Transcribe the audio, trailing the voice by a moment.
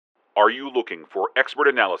Are you looking for expert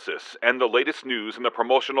analysis and the latest news in the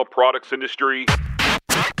promotional products industry?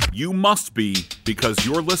 You must be, because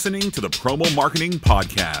you're listening to the Promo Marketing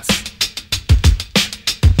Podcast.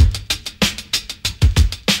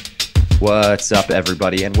 What's up,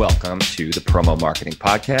 everybody, and welcome to the Promo Marketing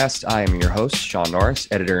Podcast. I am your host, Sean Norris,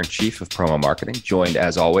 Editor-in-Chief of Promo Marketing, joined,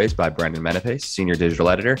 as always, by Brendan Menapace, Senior Digital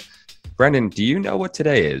Editor. Brendan, do you know what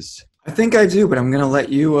today is? I think I do, but I'm gonna let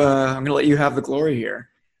you have the glory here.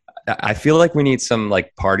 I feel like we need some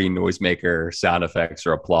party noisemaker sound effects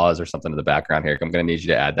or applause or something in the background here. I'm going to need you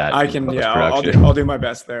to add that. I can, yeah, I'll do my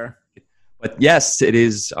best there. But yes, it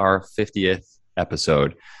is our 50th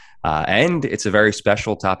episode. And it's a very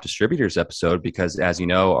special Top Distributors episode because, as you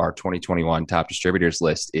know, our 2021 Top Distributors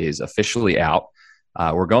list is officially out.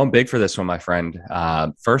 We're going big for this one, my friend.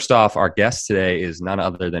 First off, our guest today is none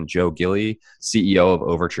other than Joe Gilly, CEO of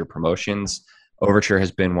Overture Promotions. Overture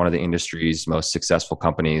has been one of the industry's most successful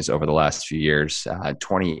companies over the last few years. In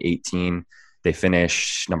 2018, they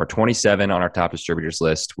finished number 27 on our Top Distributors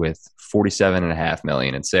list with $47.5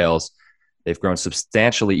 million in sales. They've grown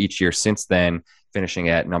substantially each year since then, finishing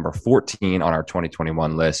at number 14 on our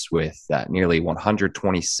 2021 list with nearly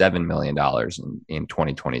 $127 million in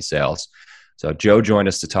 2020 sales. So Joe joined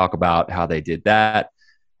us to talk about how they did that,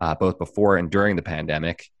 both before and during the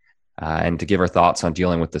pandemic. And to give her thoughts on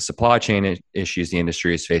dealing with the supply chain issues the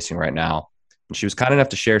industry is facing right now. And she was kind enough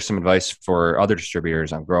to share some advice for other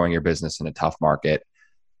distributors on growing your business in a tough market.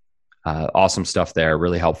 Awesome stuff there,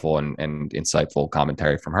 really helpful and insightful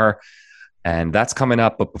commentary from her. And that's coming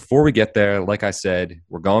up. But before we get there, like I said,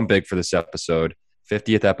 we're going big for this episode,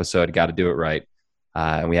 50th episode, got to do it right.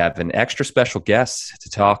 And we have an extra special guest to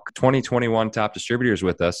talk 2021 Top Distributors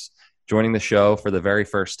with us. Joining the show for the very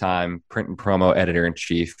first time, Print and Promo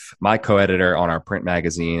Editor-in-Chief, my co-editor on our print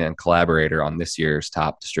magazine and collaborator on this year's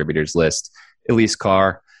Top Distributors list, Elise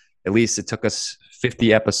Carr. Elise, it took us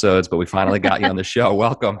 50 episodes, but we finally got you on the show.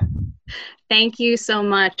 Welcome. Thank you so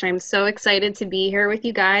much. I'm so excited to be here with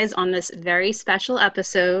you guys on this very special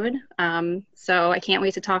episode. So I can't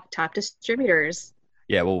wait to talk Top Distributors.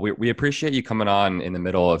 Yeah, well, we appreciate you coming on in the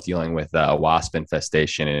middle of dealing with wasp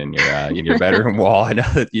infestation in your bedroom wall. I know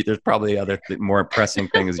that there's probably other more pressing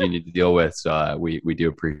things you need to deal with, so we do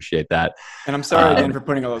appreciate that. And I'm sorry again for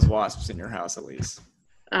putting all those wasps in your house, Elise.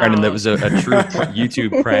 Brendan, that was a true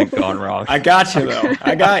YouTube prank gone wrong. I got you, though.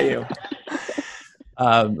 I got you.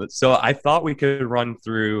 So I thought we could run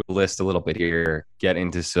through the list a little bit here, get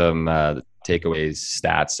into some takeaways,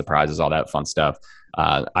 stats, surprises, all that fun stuff.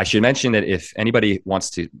 I should mention that if anybody wants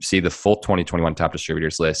to see the full 2021 Top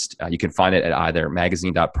Distributors list, you can find it at either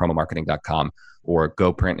magazine.promomarketing.com or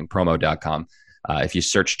goprintandpromo.com. If you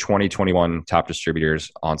search 2021 Top Distributors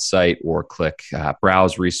on site or click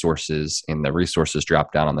Browse Resources in the Resources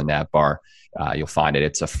drop down on the nav bar, you'll find it.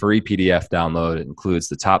 It's a free PDF download. It includes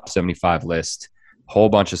the top 75 list, whole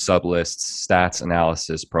bunch of sub lists, stats,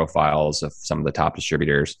 analysis, profiles of some of the top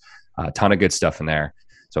distributors, a ton of good stuff in there.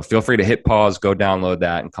 So feel free to hit pause, go download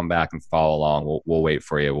that, and come back and follow along. We'll wait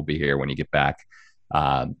for you. We'll be here when you get back.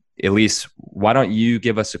 Elise, why don't you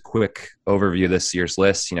give us a quick overview of this year's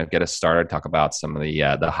list? Get us started. Talk about some of the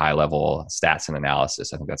high level stats and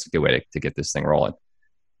analysis. I think that's a good way to get this thing rolling.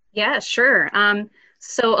 Yeah, sure.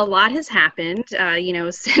 So a lot has happened,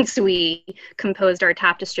 since we composed our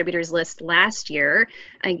Top Distributors list last year.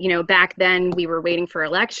 Back then we were waiting for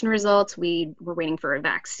election results. We were waiting for a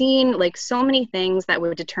vaccine, so many things that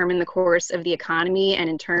would determine the course of the economy and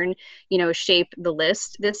in turn, shape the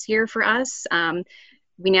list this year for us.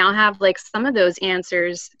 We now have some of those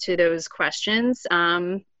answers to those questions.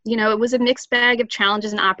 It was a mixed bag of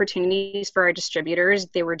challenges and opportunities for our distributors.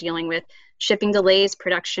 They were dealing with shipping delays,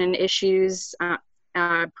 production issues,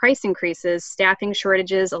 price increases, staffing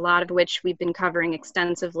shortages, a lot of which we've been covering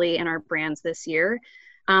extensively in our brands this year.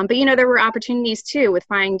 But there were opportunities too with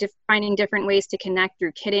finding different ways to connect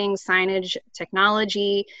through kitting, signage,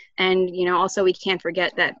 technology. And, also we can't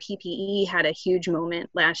forget that PPE had a huge moment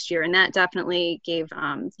last year. And that definitely gave,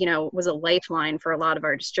 was a lifeline for a lot of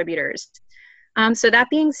our distributors. So that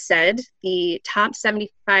being said, the top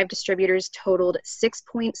 75 distributors totaled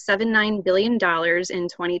 $6.79 billion in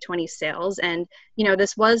 2020 sales. And,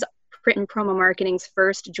 this was Print and Promo Marketing's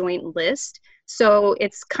first joint list. So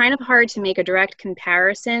it's kind of hard to make a direct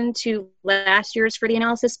comparison to last year's for the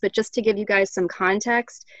analysis, but just to give you guys some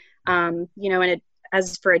context,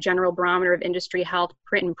 as for a general barometer of industry health,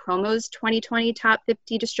 Print and Promo's 2020 top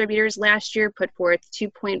 50 distributors last year put forth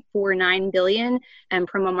 $2.49 billion, and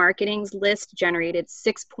Promo Marketing's list generated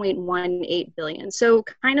 $6.18 billion. So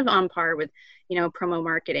kind of on par with, Promo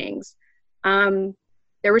Marketing's.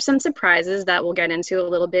 There were some surprises that we'll get into a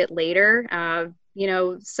little bit later.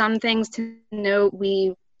 some things to note,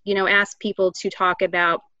 we, asked people to talk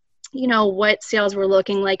about, what sales were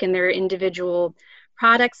looking like in their individual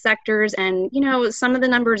product sectors. And, some of the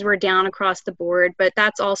numbers were down across the board, but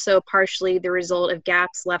that's also partially the result of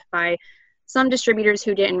gaps left by some distributors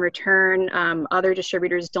who didn't return. Other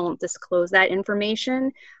distributors don't disclose that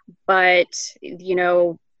information. But,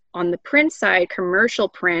 on the print side, commercial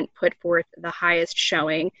print put forth the highest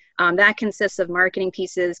showing. That consists of marketing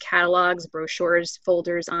pieces, catalogs, brochures,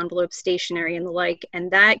 folders, envelopes, stationery, and the like.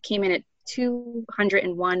 And that came in at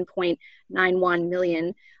 201.91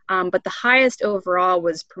 million. But the highest overall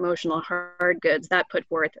was promotional hard goods. That put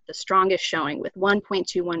forth the strongest showing with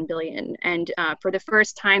 1.21 billion. And for the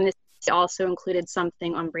first time, this also included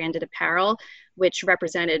something on branded apparel, which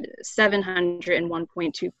represented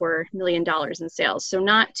 $701.24 million in sales. So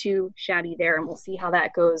not too shabby there, and we'll see how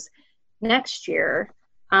that goes next year.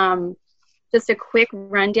 Just a quick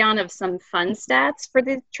rundown of some fun stats for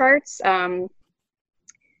the charts.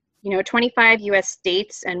 25 U.S.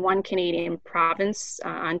 states and 1 Canadian province,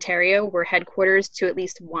 Ontario, were headquarters to at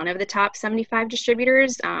least one of the top 75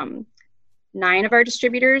 distributors. 9 of our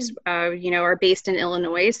distributors, are based in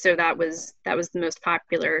Illinois, so that was the most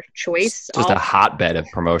popular choice. Just a hotbed of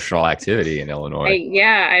promotional activity in Illinois.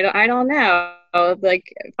 I don't know,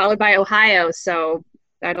 followed by Ohio. So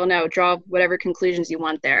I don't know. Draw whatever conclusions you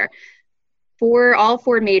want there. For all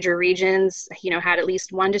 4 major regions, had at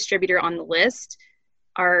least one distributor on the list.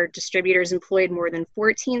 Our distributors employed more than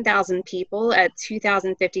 14,000 people at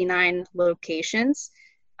 2,059 locations.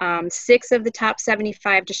 6 of the top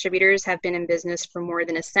 75 distributors have been in business for more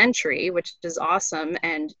than a century, which is awesome,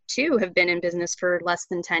 and 2 have been in business for less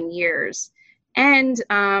than 10 years. And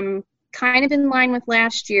kind of in line with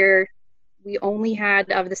last year, we only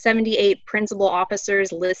had, of the 78 principal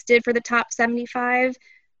officers listed for the top 75,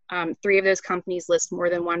 3 of those companies list more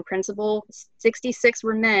than one principal. 66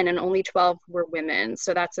 were men and only 12 were women.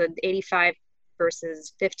 So that's an 85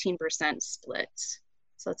 versus 15% split.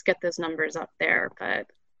 So let's get those numbers up there. But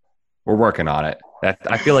we're working on it.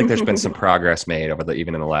 I feel like there's been some progress made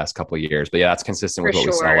even in the last couple of years. But yeah, that's consistent with what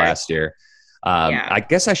we saw last year. I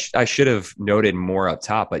guess I should have noted more up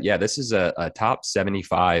top, but yeah, this is a top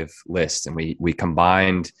 75 list, and we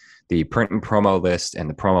combined the print and promo list and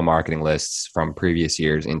the promo marketing lists from previous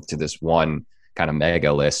years into this one kind of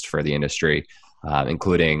mega list for the industry,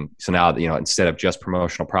 including, so now, instead of just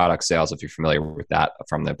promotional product sales, if you're familiar with that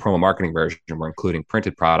from the promo marketing version, we're including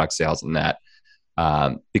printed product sales in that.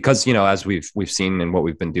 Because, as we've seen in what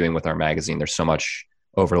we've been doing with our magazine, there's so much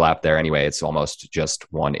overlap there anyway. It's almost just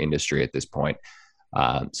one industry at this point.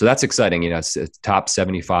 So that's exciting. It's top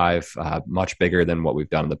 75, much bigger than what we've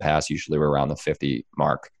done in the past. Usually we're around the 50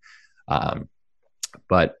 mark.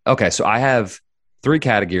 But okay, so I have 3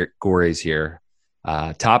 categories here: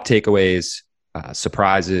 top takeaways,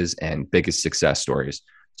 surprises, and biggest success stories.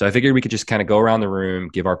 So I figured we could just kind of go around the room,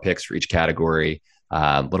 give our picks for each category,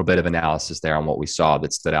 a little bit of analysis there on what we saw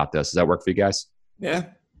that stood out to us. Does that work for you guys? Yeah.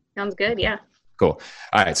 Sounds good. Yeah. Cool.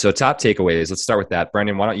 All right. So top takeaways. Let's start with that.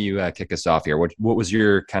 Brendan, why don't you kick us off here? What was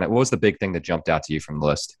what was the big thing that jumped out to you from the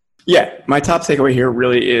list? Yeah. My top takeaway here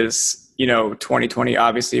really is, 2020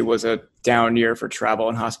 obviously was a down year for travel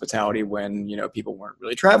and hospitality when, people weren't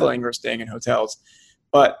really traveling or staying in hotels.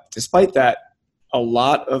 But despite that, a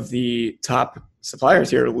lot of the top suppliers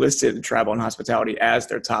here listed travel and hospitality as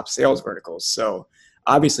their top sales verticals. So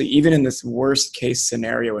obviously, even in this worst case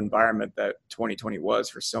scenario environment that 2020 was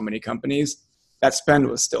for so many companies, that spend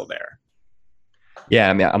was still there. Yeah,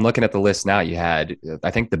 I mean, I'm looking at the list now. You had,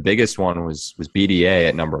 I think the biggest one was BDA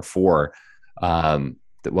at number 4.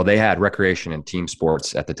 Well, they had recreation and team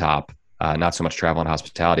sports at the top, not so much travel and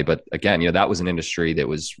hospitality. But again, that was an industry that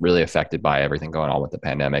was really affected by everything going on with the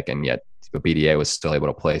pandemic, and yet BDA was still able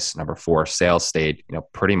to place number 4. Sales stayed,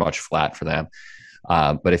 pretty much flat for them.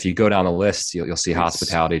 But if you go down the list, you'll see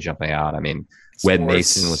hospitality jumping out. I mean, Webb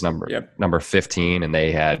Mason was number 15, and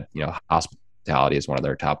they had, hospitality as one of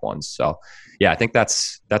their top ones. So yeah, I think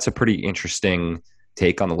that's a pretty interesting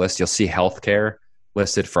take on the list. You'll see healthcare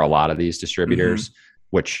listed for a lot of these distributors,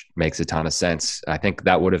 which makes a ton of sense. I think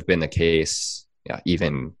that would have been the case,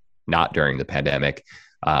 even not during the pandemic.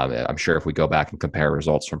 I'm sure if we go back and compare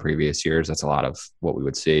results from previous years, that's a lot of what we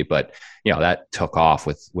would see. But, that took off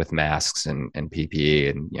with masks and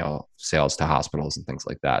PPE and, sales to hospitals and things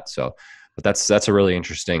like that. So, but that's a really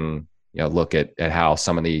interesting, look at how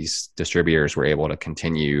some of these distributors were able to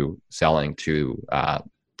continue selling to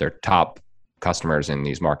their top customers in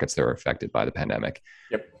these markets that were affected by the pandemic.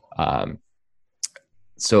 Yep.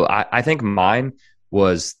 So I think mine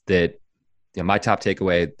was that, my top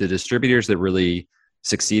takeaway, the distributors that really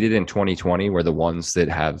succeeded in 2020 were the ones that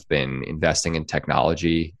have been investing in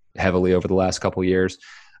technology heavily over the last couple of years.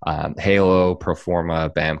 Halo,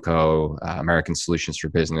 Proforma, BAMCO, American Solutions for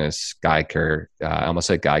Business, Geiger, I almost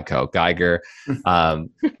said Geiger.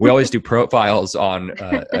 We always do profiles on,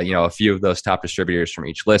 a few of those top distributors from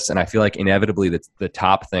each list. And I feel like inevitably the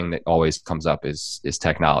top thing that always comes up is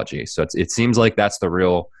technology. So it seems like that's the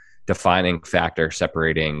real defining factor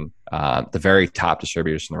separating the very top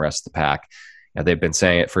distributors from the rest of the pack. They've been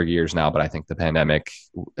saying it for years now, but I think the pandemic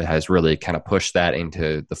has really kind of pushed that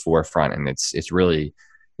into the forefront, and it's really,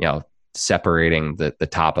 separating the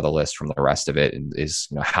top of the list from the rest of it is,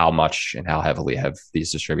 how much and how heavily have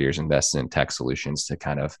these distributors invested in tech solutions to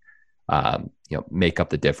kind of, make up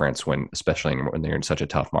the difference especially when they're in such a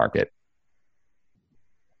tough market.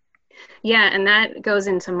 Yeah, and that goes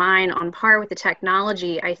into mine on par with the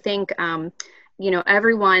technology. I think,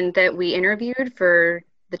 everyone that we interviewed for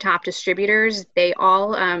the top distributors, they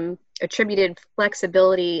all attributed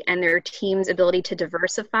flexibility and their team's ability to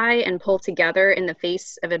diversify and pull together in the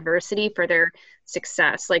face of adversity for their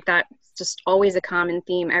success. Like that's just always a common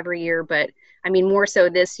theme every year. But I mean, more so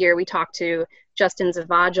this year, we talked to Justin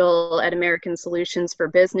Zavagil at American Solutions for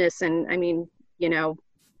Business. And I mean,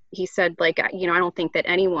 he said, I don't think that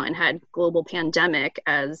anyone had global pandemic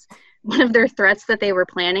as one of their threats that they were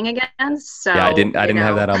planning against. So yeah, I didn't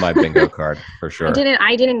have that on my bingo card for sure.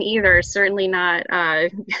 I didn't either. Certainly not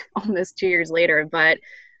almost 2 years later, but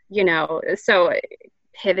so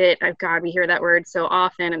pivot. God, we hear that word so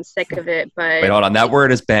often. I'm sick of it, but wait, hold on. That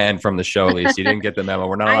word is banned from the show, Lisa. You didn't get the memo.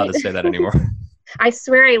 We're not allowed to say that anymore. I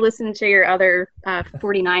swear I listened to your other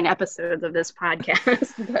 49 episodes of this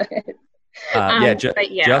podcast, but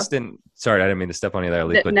Justin, sorry, I didn't mean to step on you there,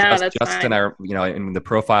 Lee, but Justin, in the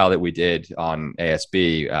profile that we did on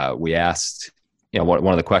ASB, we asked, one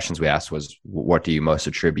of the questions we asked was, what do you most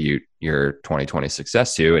attribute your 2020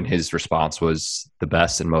 success to? And his response was the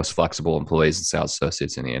best and most flexible employees and sales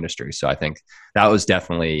associates in the industry. So I think that was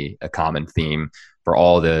definitely a common theme for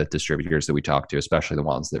all the distributors that we talked to, especially the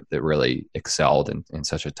ones that really excelled in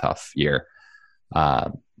such a tough year.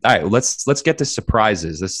 All right, let's get to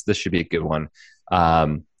surprises. This should be a good one.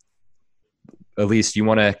 Elise, you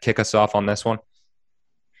want to kick us off on this one?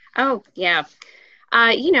 Oh, yeah.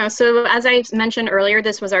 So as I mentioned earlier,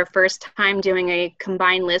 this was our first time doing a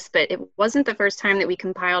combined list, but it wasn't the first time that we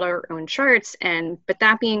compiled our own charts. But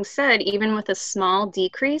that being said, even with a small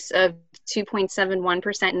decrease of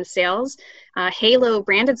 2.71% in sales, Halo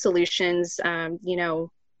Branded Solutions,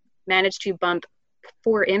 managed to bump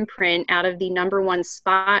 4imprint out of the number one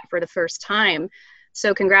spot for the first time.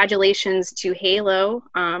 So congratulations to Halo.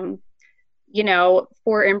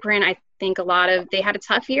 4imprint, I think they had a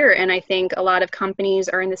tough year, and I think a lot of companies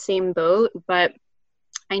are in the same boat, but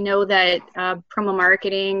I know that Promo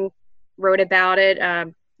Marketing wrote about it,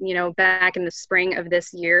 back in the spring of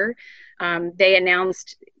this year. When they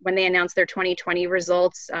announced their 2020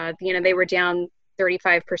 results, they were down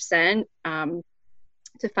 35%.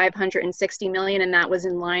 To 560 million, and that was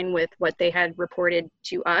in line with what they had reported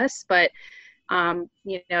to us. But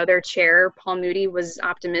their chair, Paul Moody, was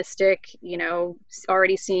optimistic,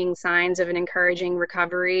 already seeing signs of an encouraging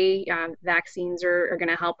recovery. Vaccines are going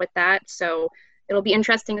to help with that. So it'll be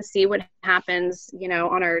interesting to see what happens,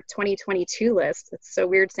 on our 2022 list. It's so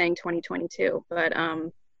weird saying 2022, but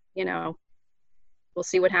we'll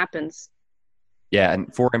see what happens. Yeah,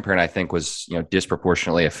 and 4imprint, I think, was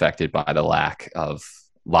disproportionately affected by the lack of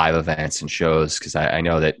live events and shows, because I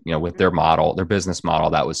know that with their business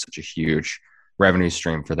model, that was such a huge revenue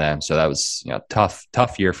stream for them. So that was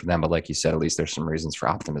tough year for them. But like you said, at least there's some reasons for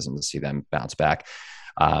optimism to see them bounce back.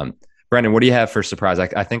 Brendan, what do you have for surprise?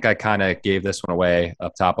 I think I kind of gave this one away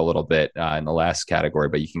up top a little bit in the last category,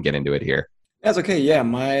 but you can get into it here. That's okay. Yeah,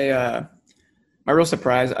 my real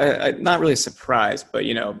surprise, I not really surprised, but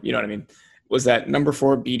you know what I mean, was that number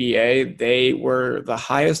 4 BDA. They were the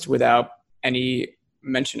highest without any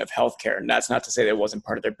mention of healthcare. And that's not to say that it wasn't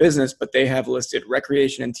part of their business, but they have listed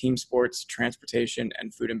recreation and team sports, transportation,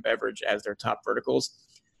 and food and beverage as their top verticals.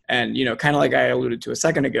 And, kind of like I alluded to a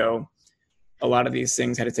second ago, a lot of these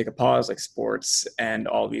things had to take a pause, like sports and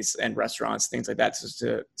all these, and restaurants, things like that. So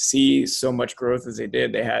to see so much growth as they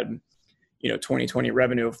did, they had, 2020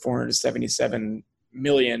 revenue of $477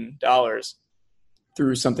 million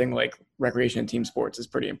through something like recreation and team sports is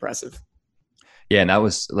pretty impressive. Yeah, and that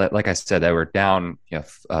was, like I said, they were down,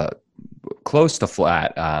 close to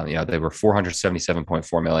flat. They were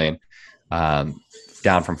 477.4 million,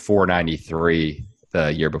 down from 493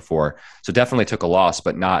 the year before. So definitely took a loss,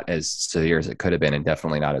 but not as severe as it could have been, and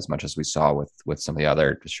definitely not as much as we saw with some of the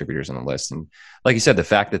other distributors on the list. And like you said, the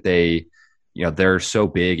fact that they they're so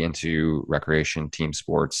big into recreation, team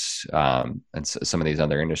sports, and some of these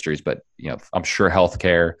other industries. But I'm sure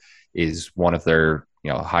healthcare is one of their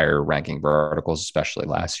higher ranking verticals, especially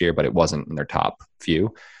last year, but it wasn't in their top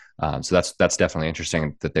few. So that's definitely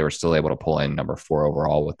interesting that they were still able to pull in number 4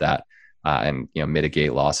 overall with that, and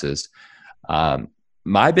mitigate losses.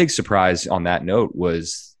 My big surprise on that note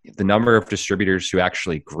was the number of distributors who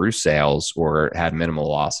actually grew sales or had minimal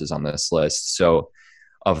losses on this list. So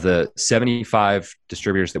of the 75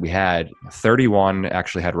 distributors that we had, 31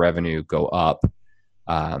 actually had revenue go up,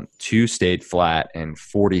 2 stayed flat, and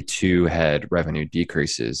 42 had revenue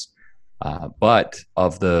decreases. But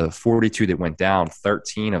of the 42 that went down,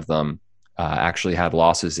 13 of them actually had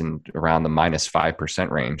losses in around the -5%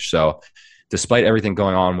 range. So despite everything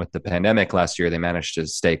going on with the pandemic last year, they managed to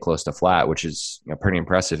stay close to flat, which is pretty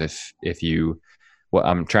impressive. If you, well,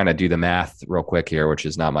 I'm trying to do the math real quick here, which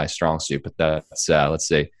is not my strong suit, but that's let's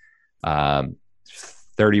say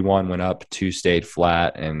 31 went up, 2 stayed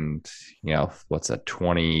flat, and what's that,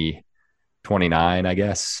 29, I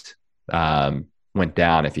guess, went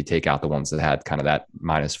down if you take out the ones that had kind of that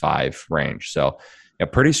 -5 range. So a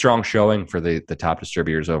pretty strong showing for the top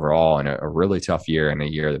distributors overall, and a really tough year, in a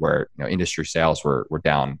year where industry sales were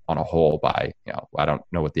down on a whole by I don't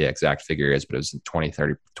know what the exact figure is, but it was in 20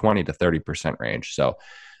 to 30% range. So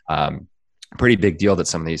pretty big deal that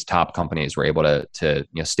some of these top companies were able to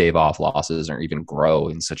stave off losses or even grow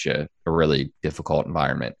in such a really difficult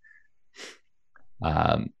environment.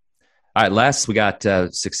 All right, last we got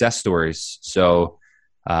success stories. So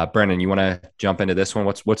Brendan, you want to jump into this one?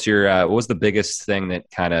 What's your what was the biggest thing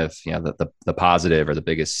that kind of the positive, or the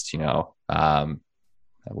biggest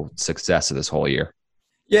success of this whole year?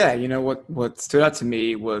 Yeah, what stood out to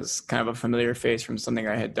me was kind of a familiar face from something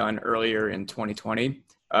I had done earlier in 2020.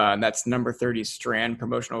 And that's number 30 Strand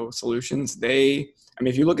Promotional Solutions.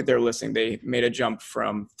 If you look at their listing, they made a jump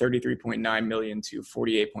from 33.9 million to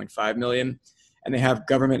 48.5 million, and they have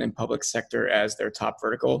government and public sector as their top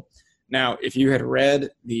vertical. Now, if you had read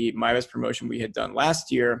the MyBest promotion we had done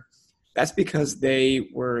last year, that's because they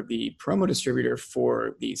were the promo distributor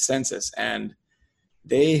for the census, and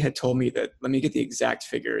they had told me that, let me get the exact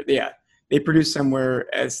figure. Yeah, they produced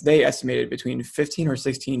somewhere, as they estimated, between 15 or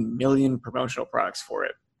 16 million promotional products for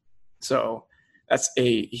it. So that's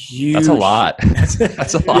a huge... That's a lot.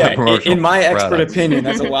 That's a lot of promotional in my expert products. opinion,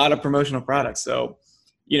 that's a lot of promotional products. So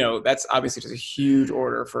that's obviously just a huge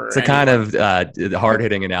order for... It's a kind of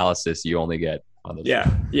hard-hitting analysis you only get on this.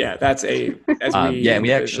 Yeah, that's a... and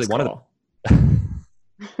we actually, one of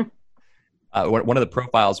the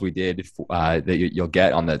profiles we did that you'll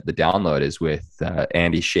get on the download is with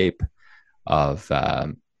Andy Shape of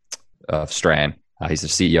Strand. He's the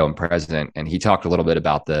CEO and president, and he talked a little bit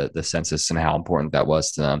about the census and how important that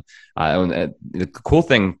was to them. And the cool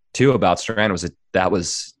thing too about Strand was that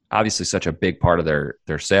was obviously such a big part of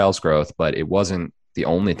their sales growth, but it wasn't the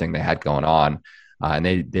only thing they had going on. And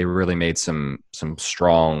they really made some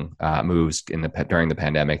strong moves during the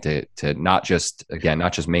pandemic to not just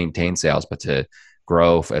maintain sales, but to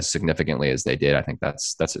grow as significantly as they did. I think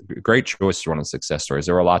that's a great choice for one of the success stories.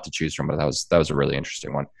 There were a lot to choose from, but that was a really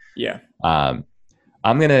interesting one. Yeah.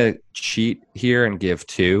 I'm gonna cheat here and give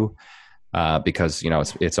 2 because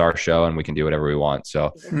it's our show and we can do whatever we want.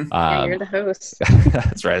 So you're the host.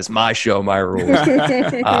 That's right. It's my show, my rules.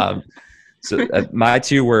 So my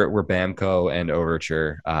 2 were Bamco and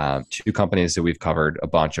Overture, 2 companies that we've covered a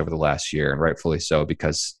bunch over the last year, and rightfully so,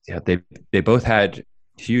 because they both had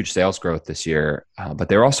huge sales growth this year, but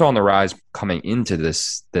they're also on the rise coming into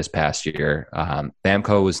this past year.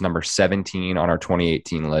 Bamco was number 17 on our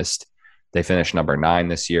 2018 list. They finished number 9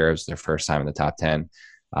 this year. It was their first time in the top 10.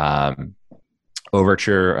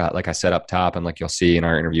 Overture, like I said up top, and like you'll see in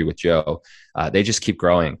our interview with Joe, they just keep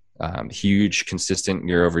growing. Huge, consistent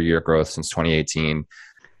year-over-year growth since 2018.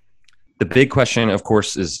 The big question, of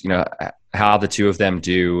course, is how the 2 of them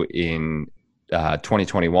do in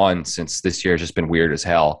 2021, since this year has just been weird as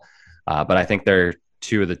hell. But I think they're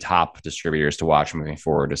 2 of the top distributors to watch moving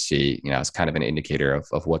forward to see, as kind of an indicator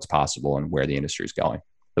of what's possible and where the industry is going.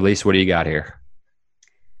 Elise, what do you got here?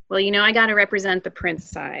 Well, I got to represent the print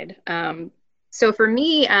side. So for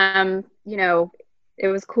me, it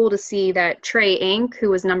was cool to see that Tray Inc., who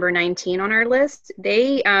was number 19 on our list,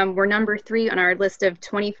 they were number 3 on our list of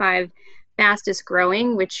 25 fastest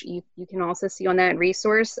growing, which you can also see on that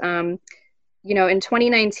resource. In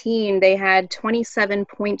 2019, they had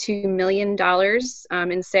 $27.2 million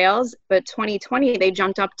in sales, but 2020, they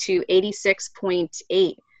jumped up to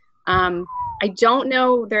 86.8. I don't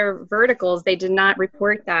know their verticals. They did not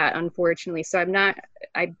report that, unfortunately. So I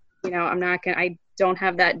don't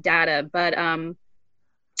have that data, but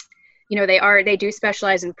they do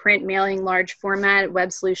specialize in print, mailing, large format,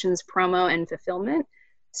 web solutions, promo, and fulfillment.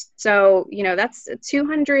 So, that's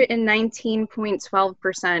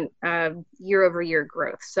 219.12% year over year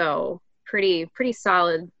growth. So pretty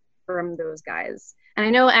solid from those guys. And I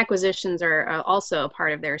know acquisitions are also a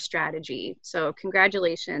part of their strategy. So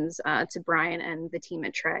congratulations to Brian and the team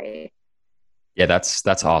at Trey. Yeah,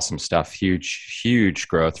 that's awesome stuff. Huge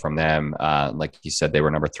growth from them. Like you said, they were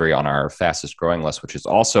number 3 on our fastest growing list, which is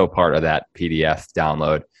also part of that PDF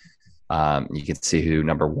download. You can see who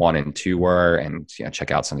number 1 and 2 were, and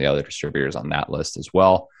check out some of the other distributors on that list as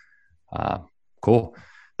well. Cool.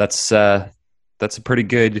 That's a pretty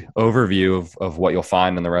good overview of what you'll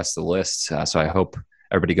find in the rest of the list. So I hope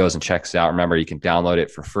everybody goes and checks it out. Remember, you can download it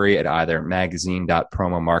for free at either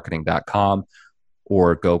magazine.promomarketing.com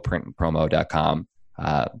or goprintandpromo.com.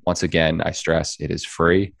 Once again, I stress it is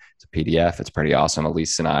free. It's a PDF. It's pretty awesome.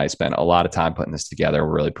 Elise and I spent a lot of time putting this together.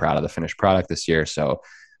 We're really proud of the finished product this year. So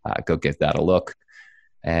go give that a look.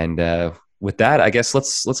 And with that, I guess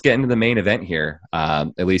let's get into the main event here.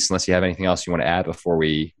 Elise, unless you have anything else you want to add before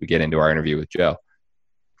we get into our interview with Joe.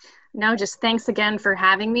 No, just thanks again for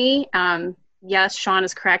having me. Yes, Sean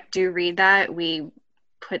is correct. Do read that. We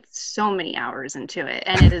put so many hours into it,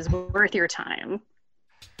 and it is worth your time.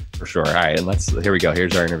 For sure. All right, and here we go.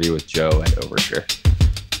 Here's our interview with Joe at Overture.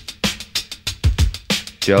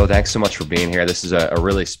 Joe, thanks so much for being here. This is a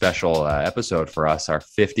really special episode for us, our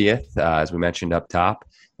 50th, as we mentioned up top,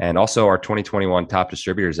 and also our 2021 Top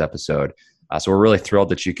Distributors episode. So we're really thrilled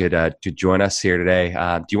that you could to join us here today.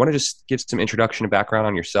 Do you want to just give some introduction and background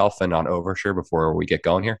on yourself and on Overture before we get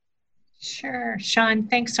going here? Sure. Sean,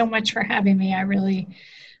 thanks so much for having me. I really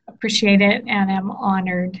appreciate it and am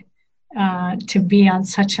honored to be on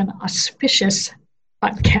such an auspicious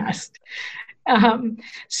podcast.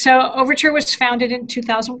 So Overture was founded in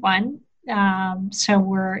 2001. So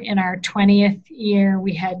we're in our 20th year.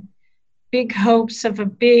 We had big hopes of a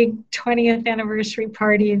big 20th anniversary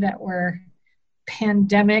party that were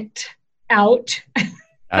pandemicked out.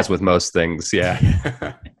 As with most things,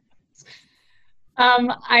 yeah.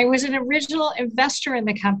 I was an original investor in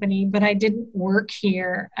the company, but I didn't work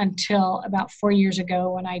here until about 4 years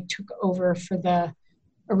ago when I took over for the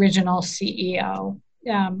original CEO.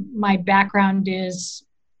 My background is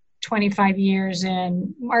 25 years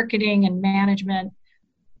in marketing and management,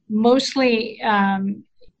 mostly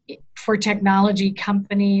for technology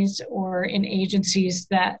companies or in agencies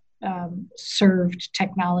that served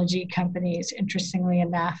technology companies, interestingly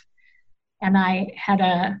enough. And I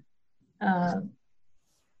had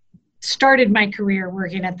started my career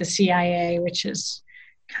working at the CIA, which is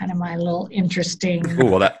kind of my little interesting. Ooh,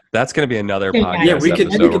 well, that's going to be another podcast. Yeah, we could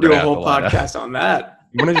do a whole podcast podcast on that.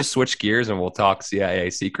 You want to just switch gears and we'll talk CIA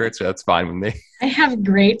secrets? That's fine with me. I have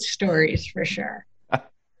great stories for sure. All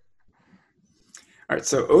right,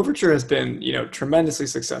 so Overture has been, tremendously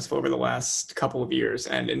successful over the last couple of years.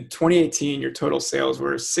 And in 2018, your total sales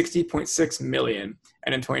were 60.6 million.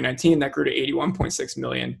 And in 2019, that grew to 81.6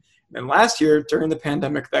 million. And last year, during the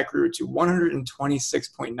pandemic, that grew to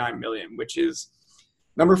 126.9 million, which is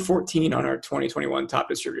number 14 on our 2021 top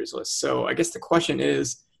distributors list. So I guess the question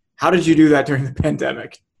is, how did you do that during the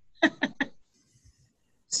pandemic?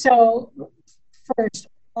 So first,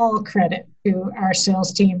 all credit to our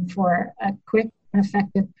sales team for a quick and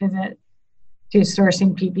effective pivot to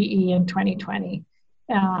sourcing PPE in 2020.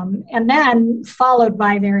 And then followed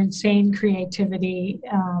by their insane creativity,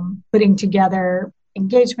 putting together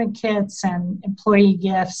engagement kits and employee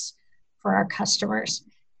gifts for our customers.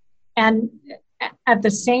 And at the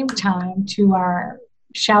same time,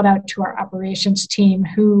 shout out to our operations team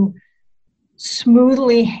who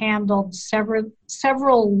smoothly handled several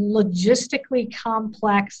logistically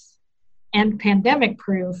complex and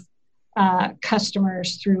pandemic-proof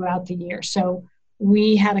customers throughout the year. So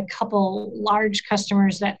we had a couple large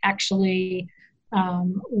customers that actually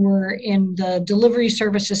were in the delivery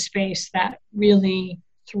services space that really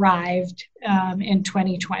thrived in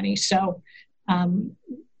 2020. So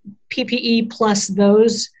PPE plus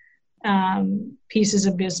those pieces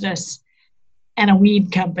of business and a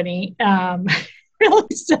weed company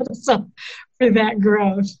really set us up for that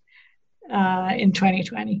growth in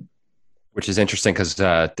 2020. Which is interesting because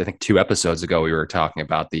I think 2 episodes ago we were talking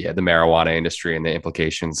about the marijuana industry and the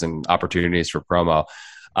implications and opportunities for promo.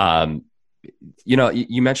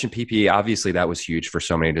 You mentioned PPE. Obviously, that was huge for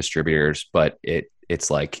so many distributors, but it's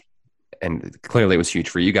like, and clearly it was huge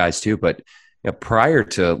for you guys too. But prior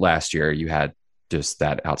to last year, you had just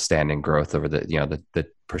that outstanding growth over the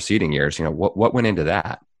preceding years. What went into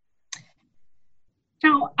that?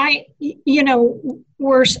 So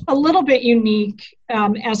we're a little bit unique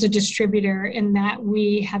as a distributor in that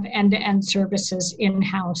we have end-to-end services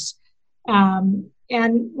in-house. And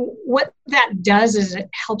what that does is it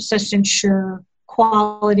helps us ensure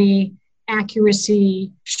quality,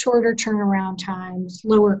 accuracy, shorter turnaround times,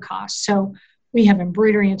 lower costs. So we have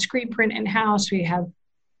embroidery and screen print in-house. We have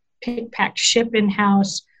pick, pack, ship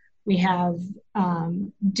in-house. We have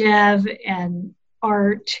dev and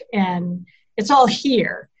art, and it's all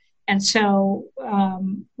here. And so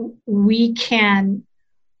we can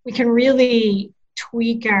really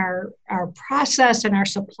tweak our process and our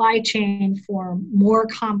supply chain for more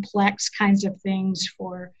complex kinds of things,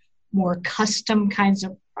 for more custom kinds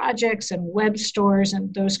of projects and web stores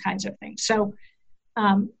and those kinds of things. So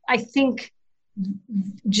I think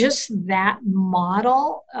just that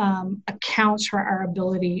model accounts for our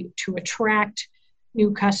ability to attract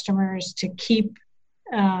new customers, to keep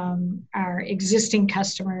our existing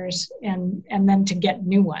customers, and then to get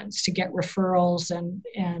new ones, to get referrals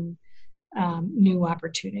and new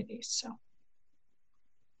opportunities. So,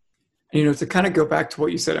 to kind of go back to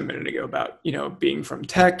what you said a minute ago about, being from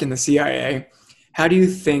tech and the CIA, how do you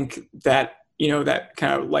think that, that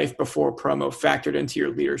kind of life before promo factored into your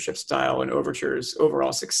leadership style and Overture's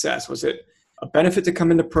overall success? Was it a benefit to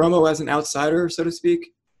come into promo as an outsider, so to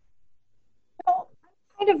speak? Well,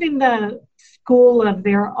 I'm kind of in the school of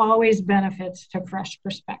there are always benefits to fresh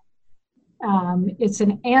perspective. It's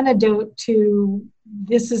an antidote to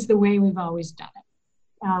this is the way we've always done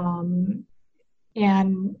it.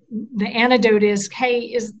 And the antidote is,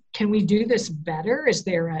 hey, can we do this better? Is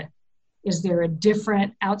there a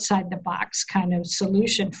different outside the box kind of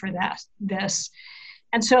solution for this?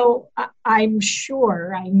 And so I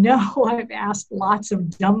know I've asked lots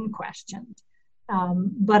of dumb questions,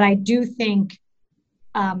 but I do think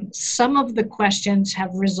some of the questions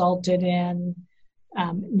have resulted in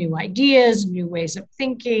new ideas, new ways of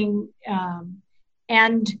thinking,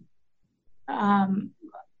 and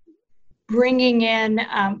bringing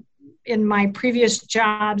in my previous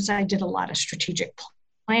jobs, I did a lot of strategic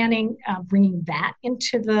planning, bringing that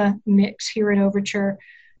into the mix here at Overture.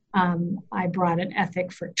 I brought an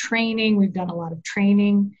ethic for training. We've done a lot of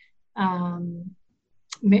training,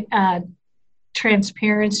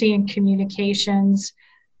 transparency and communications.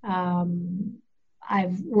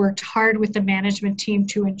 I've worked hard with the management team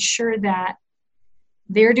to ensure that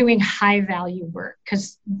they're doing high value work,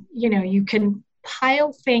 because you can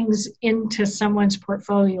pile things into someone's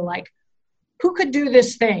portfolio like, who could do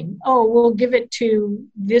this thing? Oh, we'll give it to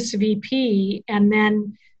this VP, and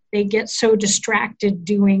then they get so distracted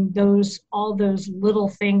doing all those little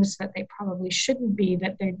things that they probably shouldn't be,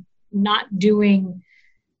 that they're not doing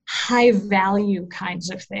high value kinds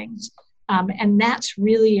of things. And that's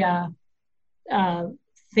really a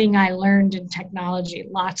thing I learned in technology.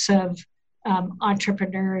 Lots of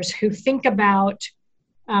entrepreneurs who think about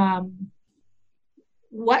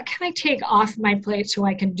what can I take off my plate so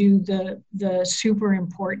I can do the super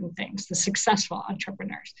important things, the successful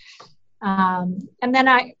entrepreneurs. And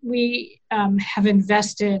then we have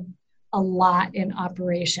invested a lot in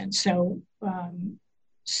operations.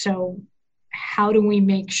 So how do we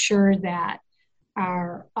make sure that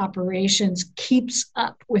our operations keeps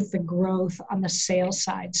up with the growth on the sales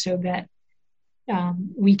side so that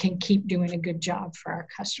we can keep doing a good job for our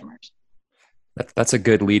customers? That's a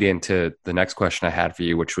good lead into the next question I had for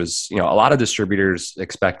you, which was, a lot of distributors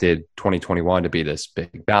expected 2021 to be this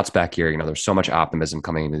big bounce back year. There's so much optimism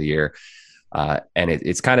coming into the year. And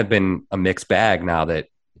it's kind of been a mixed bag now that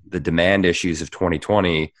the demand issues of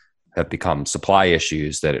 2020 have become supply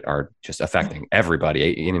issues that are just affecting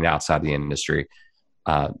everybody in and outside the industry.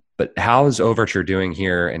 But how is Overture doing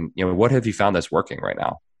here? And, what have you found that's working right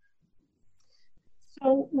now?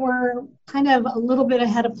 So we're kind of a little bit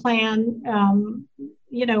ahead of plan,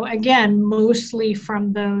 again, mostly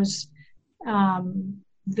from those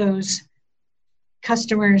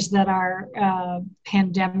customers that are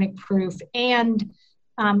pandemic proof. And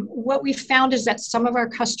what we found is that some of our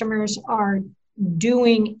customers are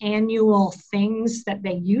doing annual things that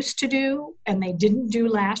they used to do and they didn't do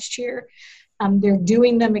last year. They're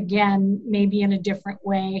doing them again, maybe in a different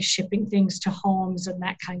way, shipping things to homes and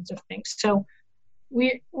that kinds of things. So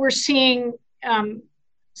we're seeing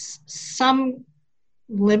some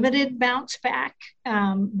limited bounce back,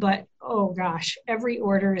 but oh gosh, every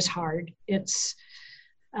order is hard. It's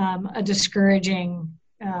a discouraging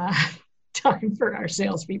time for our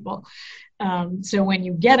salespeople. So when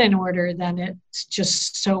you get an order, then it's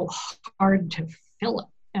just so hard to fill it.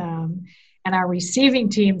 And our receiving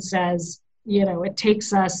team says, it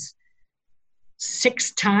takes us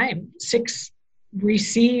 6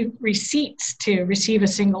 receipts to receive a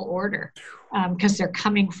single order because they're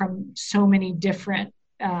coming from so many different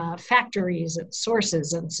factories and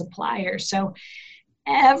sources and suppliers. So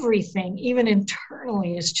everything, even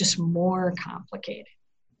internally, is just more complicated.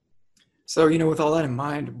 So, with all that in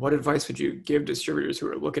mind, what advice would you give distributors who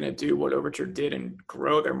are looking to do what Overture did and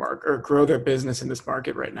grow their market or grow their business in this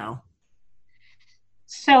market right now?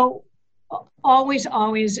 So always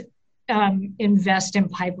invest in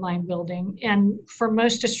pipeline building. And for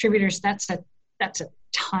most distributors, that's a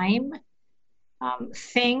time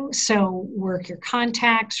thing. So work your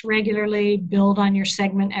contacts regularly, build on your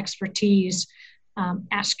segment expertise,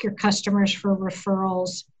 ask your customers for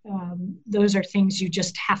referrals. Those are things you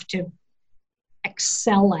just have to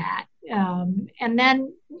excel at. And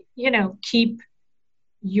then, keep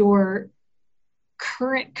your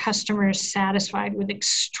current customers satisfied with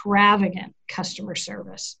extravagant customer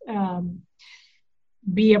service.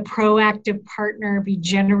 Be a proactive partner, be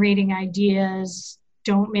generating ideas,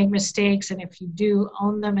 don't make mistakes. And if you do,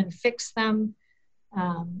 own them and fix them,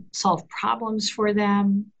 solve problems for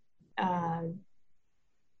them,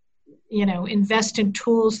 invest in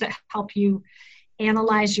tools that help you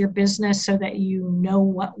analyze your business so that you know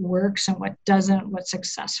what works and what doesn't, what's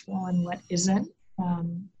successful and what isn't.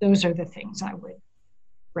 Those are the things I would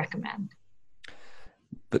recommend.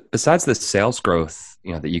 But besides the sales growth,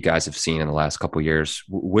 that you guys have seen in the last couple of years,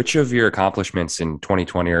 which of your accomplishments in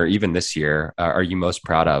 2020 or even this year are you most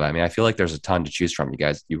proud of? I mean, I feel like there's a ton to choose from. You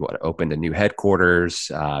guys, you opened a new headquarters.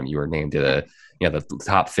 You were named to the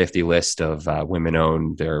top 50 list of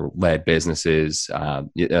women-owned or led businesses.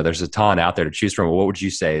 There's a ton out there to choose from. What would you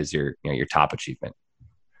say is your top achievement?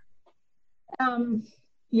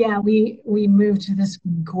 We moved to this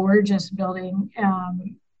gorgeous building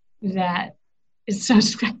that is so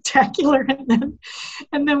spectacular,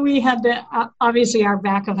 and then we had to obviously our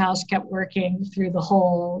back of house kept working through the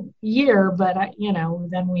whole year, but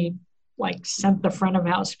then we sent the front of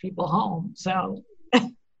house people home, so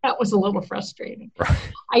that was a little frustrating. Right.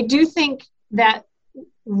 I do think that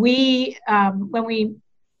we when we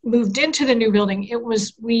moved into the new building,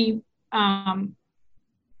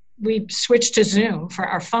 we switched to Zoom for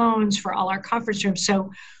our phones, for all our conference rooms.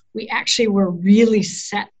 So we actually were really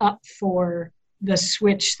set up for the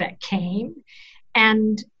switch that came.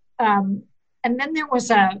 And then there was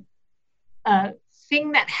a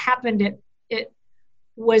thing that happened. It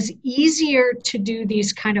was easier to do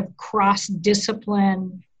these kind of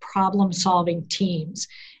cross-discipline problem-solving teams.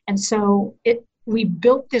 And so we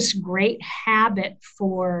built this great habit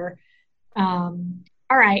for, all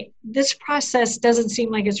right, this process doesn't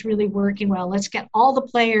seem like it's really working well. Let's get all the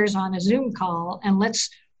players on a Zoom call and let's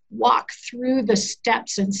walk through the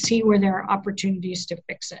steps and see where there are opportunities to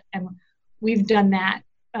fix it. And we've done that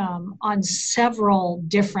on several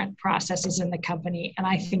different processes in the company. And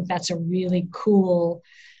I think that's a really cool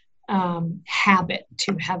habit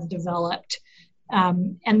to have developed.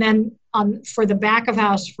 And then for the back of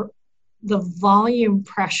house, for the volume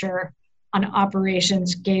pressure on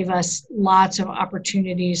operations gave us lots of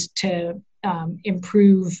opportunities to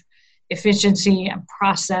improve efficiency and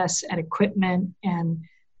process and equipment and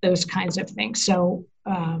those kinds of things. So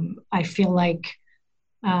I feel like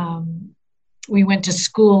we went to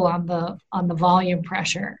school on the volume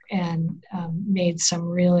pressure and made some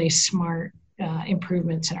really smart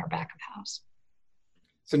improvements in our back of house.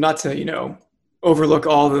 So not to, overlook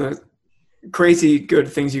all the crazy good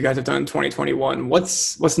things you guys have done in 2021.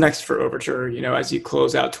 What's next for Overture, as you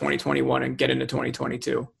close out 2021 and get into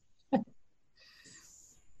 2022?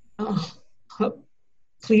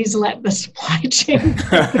 Please let the supply chain.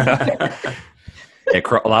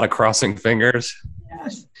 A lot of crossing fingers.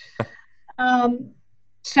 Yes.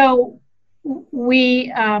 So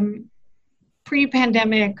we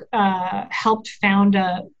pre-pandemic helped found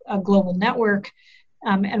a global network,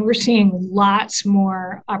 and we're seeing lots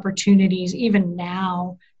more opportunities even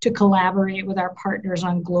now to collaborate with our partners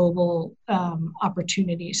on global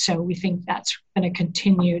opportunities. So we think that's going to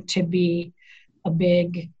continue to be a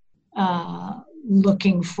big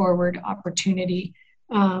looking forward opportunity.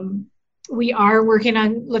 We are working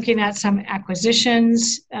on looking at some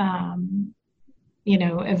acquisitions,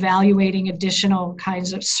 evaluating additional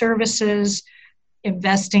kinds of services,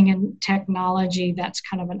 investing in technology. That's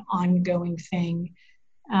kind of an ongoing thing.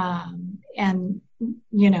 And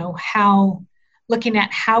looking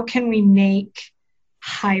at how can we make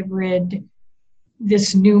hybrid,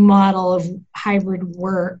 this new model of hybrid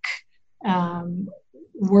work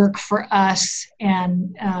for us,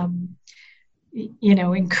 and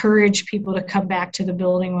encourage people to come back to the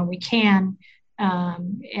building when we can,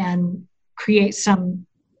 and create some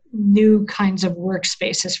new kinds of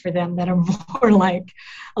workspaces for them that are more like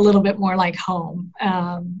a little bit more like home.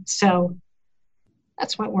 So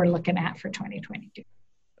that's what we're looking at for 2022.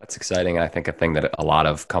 That's exciting. And I think a thing that a lot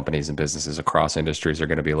of companies and businesses across industries are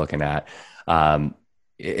going to be looking at.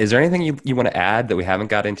 Is there anything you want to add that we haven't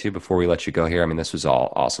got into before we let you go here? I mean, this was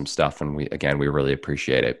all awesome stuff, and we really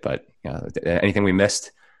appreciate it, but anything we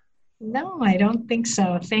missed? No, I don't think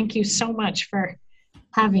so. Thank you so much for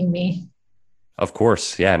having me. Of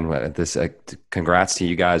course. Yeah. And this, congrats to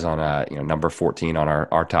you guys on, number 14 on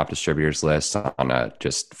our top distributors list on a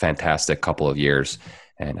just fantastic couple of years.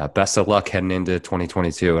 And best of luck heading into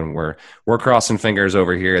 2022. And we're crossing fingers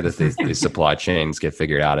over here that the supply chains get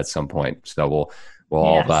figured out at some point. So we'll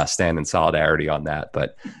all stand in solidarity on that.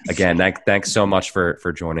 But again, thanks so much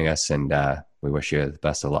for joining us. And we wish you the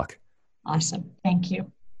best of luck. Awesome. Thank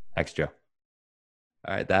you. Thanks, Joe.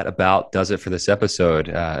 All right, that about does it for this episode.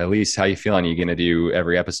 Elise, how you feeling? Are you going to do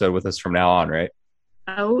every episode with us from now on, right?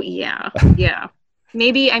 Oh, yeah. Yeah.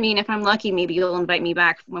 Maybe, I mean, if I'm lucky, maybe you'll invite me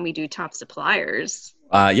back when we do top suppliers.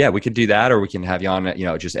 Yeah, we could do that, or we can have you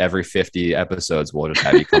on, just every 50 episodes, we'll just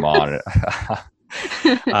have you come on.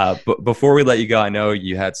 But before we let you go, I know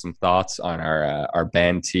you had some thoughts on our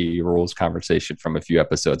Band T rules conversation from a few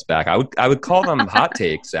episodes back. I would call them hot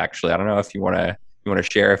takes, actually. I don't know if you want to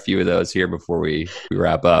share a few of those here before we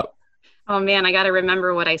wrap up. Oh man, I got to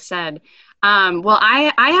remember what I said. Well,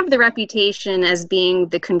 I have the reputation as being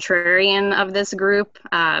the contrarian of this group.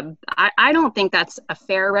 I don't think that's a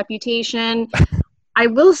fair reputation. I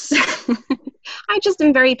will say, I just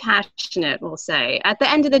am very passionate, we'll say. At the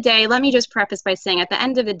end of the day, let me just preface by saying, at the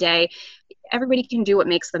end of the day, everybody can do what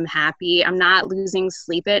makes them happy. I'm not losing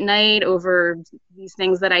sleep at night over these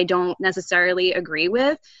things that I don't necessarily agree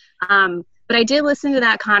with. But I did listen to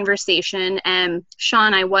that conversation, and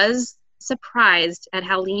Sean, I was surprised at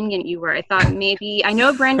how lenient you were. I thought maybe, I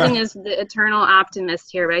know Brendan is the eternal optimist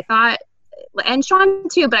here, but I thought, and Sean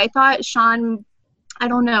too, but I thought Sean, I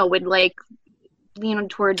don't know, would lean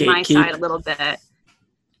towards my side a little bit.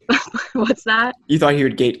 What's that? You thought he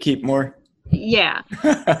would gatekeep more? Yeah.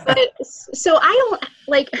 But so I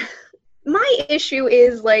don't, my issue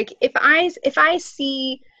is, if I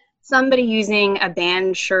see somebody using a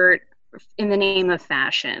band shirt in the name of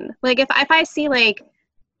fashion, if I see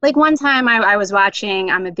one time I was watching,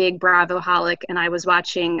 I'm a big Bravo-holic, and I was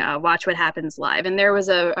watching Watch What Happens Live, and there was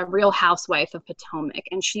a Real Housewife of Potomac,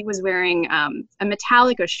 and she was wearing a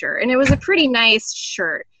Metallica shirt, and it was a pretty nice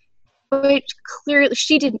shirt, but clearly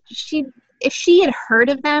if she had heard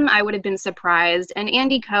of them, I would have been surprised. And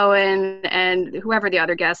Andy Cohen and whoever the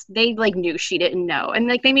other guests, they knew she didn't know, and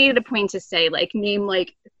they made it a point to say name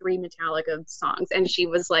 3 Metallica songs, and she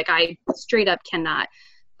was like, I straight up cannot.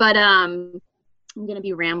 But I'm going to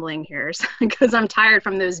be rambling here because I'm tired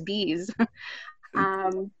from those bees.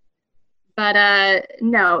 But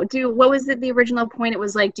no, what was it, the original point? It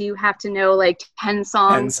was do you have to know 10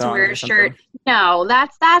 songs to wear a shirt? No,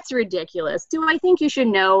 that's ridiculous. Do I think you should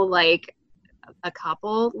know a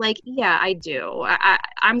couple? Yeah, I do.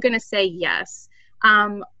 I'm going to say yes.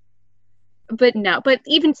 But no, but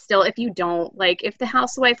even still, if you don't, if the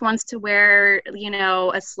housewife wants to wear,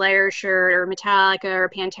 a Slayer shirt or Metallica or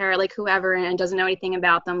Pantera, whoever, and doesn't know anything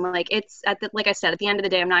about them, it's like I said, at the end of the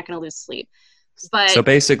day, I'm not going to lose sleep. But so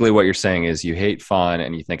basically what you're saying is you hate fun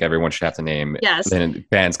and you think everyone should have to name the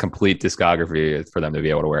band's complete discography for them to be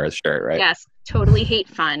able to wear a shirt, right? Yes, totally hate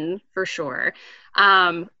fun for sure.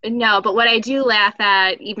 No, but what I do laugh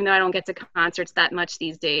at, even though I don't get to concerts that much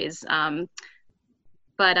these days,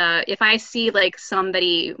 but if I see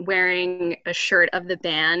somebody wearing a shirt of the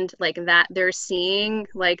band that they're seeing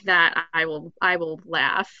that, I will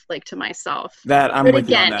laugh to myself. That I'm but with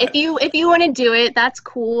again, you on that. if you want to do it, that's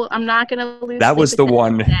cool. I'm not gonna lose. That was the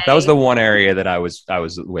one. That was the one area that I was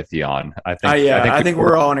with you on. I think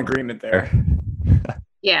we're all in agreement there.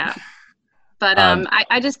 Yeah. But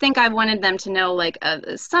I just think I wanted them to know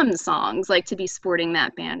some songs to be sporting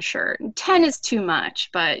that band shirt. 10 is too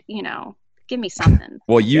much, but give me something.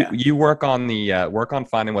 Well, you work on the work on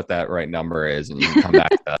finding what that right number is, and you can come back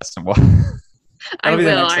to us.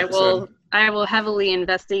 I will heavily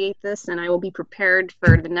investigate this, and I will be prepared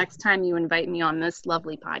for the next time you invite me on this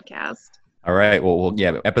lovely podcast. All right. Well,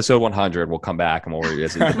 episode 100, we'll come back and we'll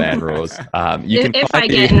revisit the band rules. If I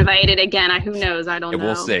get invited again, who knows? I don't know.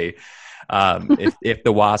 We'll see. If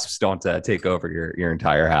the wasps don't take over your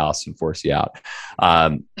entire house and force you out.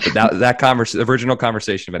 That original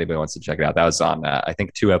conversation, if anybody wants to check it out, that was on I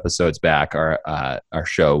think 2 episodes back, our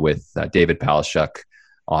show with David Palashuk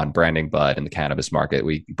on branding bud in the cannabis market.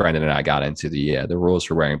 Brendan and I got into the rules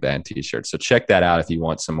for wearing band t-shirts. So check that out if you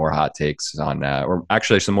want some more hot takes on, or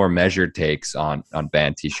actually some more measured takes on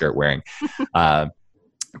band t-shirt wearing.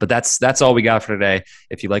 But that's all we got for today.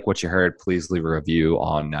 If you like what you heard, please leave a review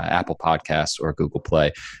on Apple Podcasts or Google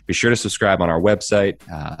Play. Be sure to subscribe on our website,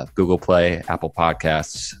 Google Play, Apple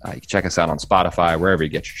Podcasts. You can check us out on Spotify, wherever you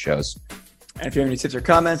get your shows. And if you have any tips or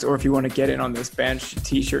comments, or if you want to get in on this Bench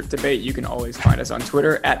t-shirt debate, you can always find us on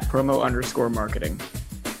Twitter at @promo_marketing.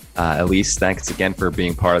 Elise, thanks again for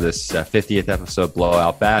being part of this 50th episode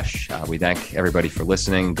Blowout Bash. We thank everybody for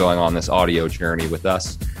listening, going on this audio journey with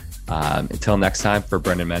us. Until next time, for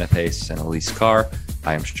Brendan Menapace and Elise Carr,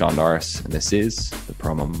 I am Sean Norris, and this is the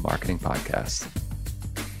Promo Marketing Podcast.